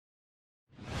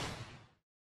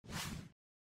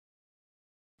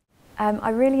I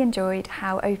really enjoyed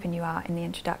how open you are in the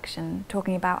introduction,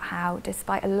 talking about how,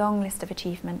 despite a long list of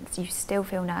achievements, you still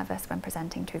feel nervous when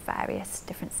presenting to various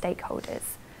different stakeholders.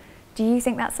 Do you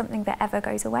think that's something that ever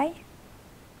goes away?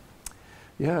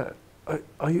 Yeah,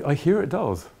 I hear it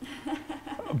does.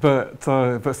 But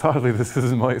sadly, this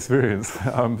isn't my experience.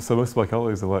 So most of my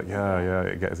colleagues are like, yeah,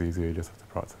 it gets easier, you just have to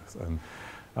practice. And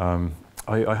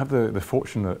I have the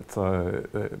fortunate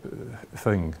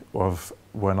thing of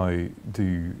when I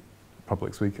do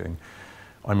public speaking,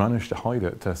 I manage to hide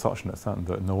it to such an extent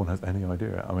that no one has any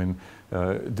idea. I mean,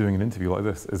 doing an interview like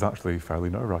this is actually fairly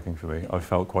nerve-wracking for me. I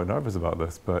felt quite nervous about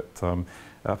this, but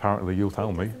apparently you'll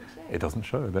tell me it doesn't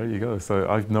show. There you go. So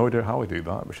I've no idea how I do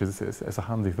that, which is it's a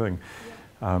handy thing.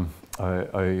 Yeah.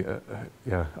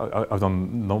 I've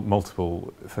done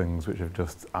multiple things which have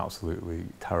just absolutely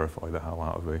terrified the hell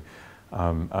out of me.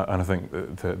 And I think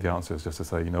the answer is just to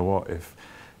say, you know what, if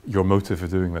your motive for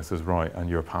doing this is right and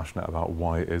you're passionate about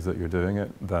why it is that you're doing it,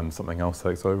 then something else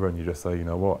takes over and you just say, you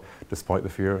know what, despite the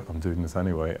fear, I'm doing this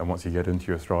anyway. And once you get into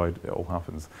your stride, it all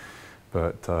happens.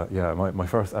 But yeah, my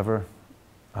first ever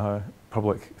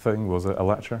public thing was a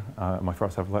lecture. My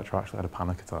first ever lecture actually had a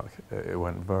panic attack. It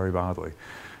went very badly.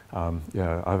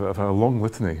 Yeah, I've had a long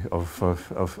litany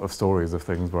of stories of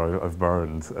things where I've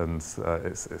burned, and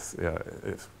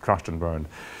it's crashed and burned.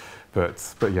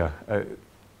 But yeah,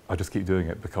 I just keep doing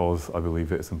it because I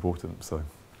believe it's important. So.